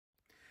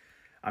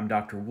I'm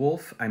Dr.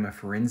 Wolfe. I'm a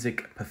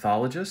forensic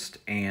pathologist,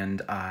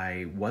 and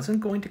I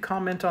wasn't going to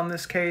comment on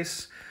this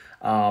case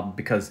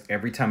because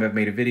every time I've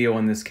made a video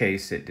on this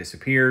case, it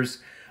disappears.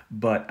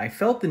 But I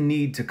felt the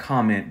need to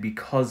comment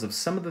because of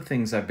some of the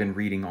things I've been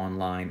reading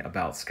online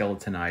about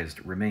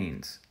skeletonized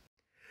remains.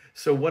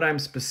 So what I'm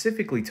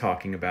specifically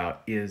talking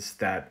about is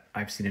that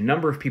I've seen a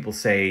number of people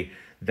say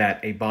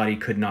that a body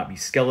could not be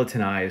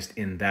skeletonized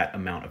in that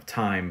amount of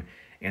time,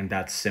 and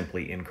that's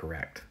simply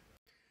incorrect.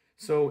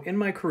 So in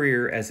my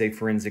career as a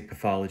forensic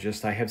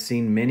pathologist, I have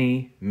seen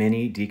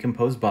many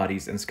decomposed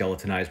bodies and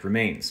skeletonized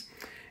remains,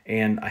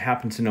 and I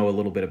happen to know a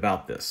little bit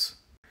about this.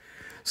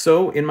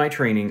 So in my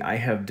training, I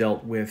have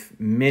dealt with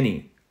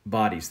many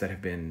bodies that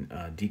have been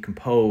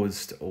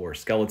decomposed or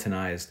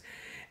skeletonized,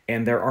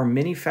 and there are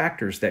many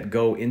factors that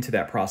go into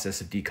that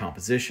process of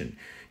decomposition.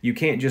 You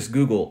can't just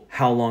Google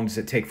how long does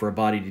it take for a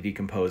body to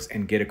decompose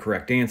and get a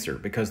correct answer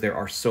because there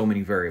are so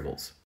many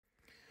variables.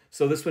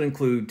 So this would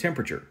include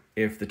temperature.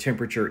 If the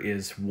temperature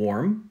is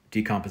warm,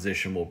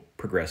 decomposition will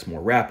progress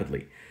more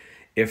rapidly.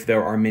 If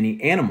there are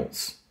many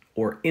animals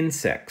or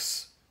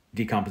insects,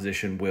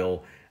 decomposition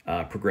will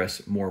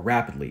progress more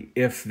rapidly.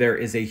 If there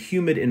is a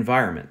humid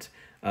environment,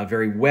 a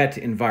very wet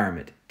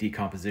environment,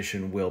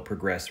 decomposition will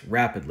progress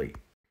rapidly.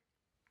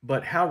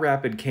 But how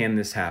rapid can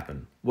this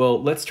happen?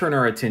 Well, let's turn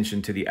our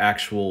attention to the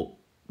actual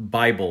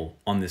Bible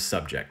on this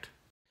subject.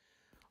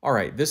 All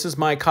right, this is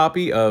my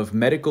copy of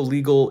Medical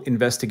Legal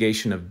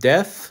Investigation of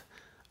Death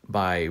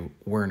by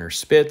Werner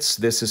Spitz.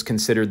 This is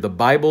considered the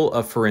Bible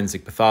of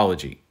forensic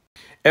pathology.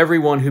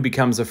 Everyone who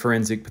becomes a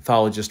forensic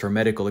pathologist or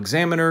medical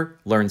examiner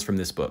learns from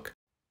this book.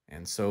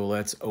 And so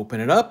let's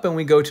open it up and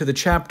we go to the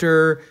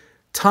chapter,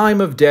 Time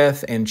of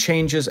Death and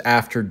Changes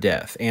After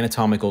Death,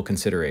 Anatomical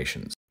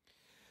Considerations.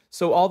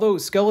 So although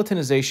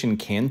skeletonization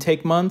can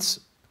take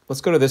months,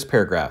 let's go to this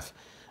paragraph.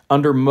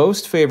 Under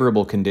most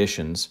favorable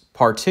conditions,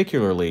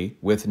 particularly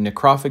with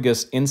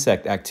necrophagous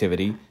insect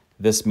activity,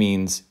 this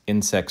means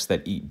insects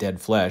that eat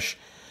dead flesh,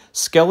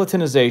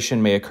 skeletonization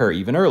may occur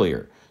even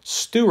earlier.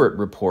 Stewart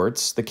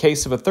reports the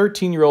case of a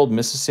 13-year-old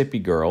Mississippi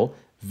girl,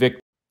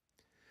 victim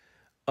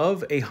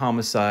of a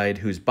homicide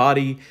whose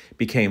body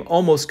became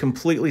almost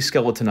completely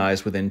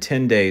skeletonized within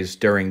 10 days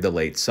during the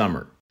late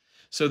summer.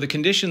 So the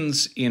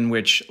conditions in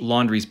which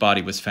Laundrie's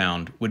body was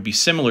found would be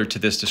similar to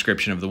this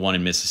description of the one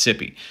in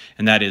Mississippi,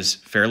 and that is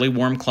fairly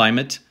warm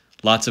climate,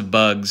 lots of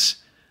bugs,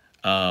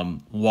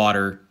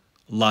 water,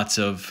 lots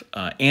of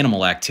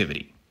animal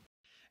activity.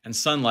 And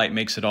sunlight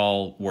makes it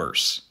all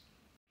worse.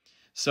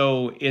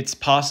 So it's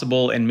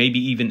possible and maybe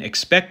even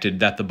expected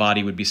that the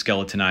body would be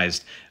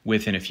skeletonized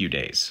within a few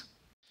days,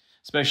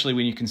 especially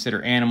when you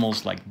consider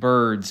animals like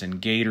birds and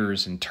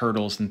gators and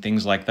turtles and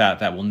things like that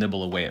that will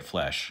nibble away at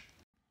flesh.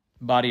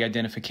 Body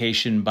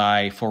identification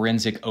by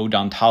forensic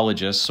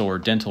odontologists or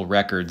dental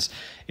records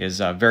is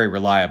very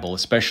reliable,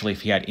 especially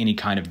if you had any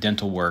kind of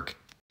dental work.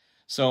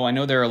 So I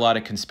know there are a lot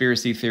of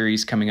conspiracy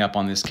theories coming up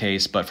on this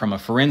case, but from a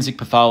forensic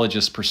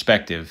pathologist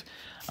perspective,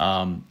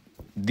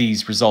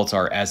 these results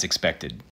are as expected.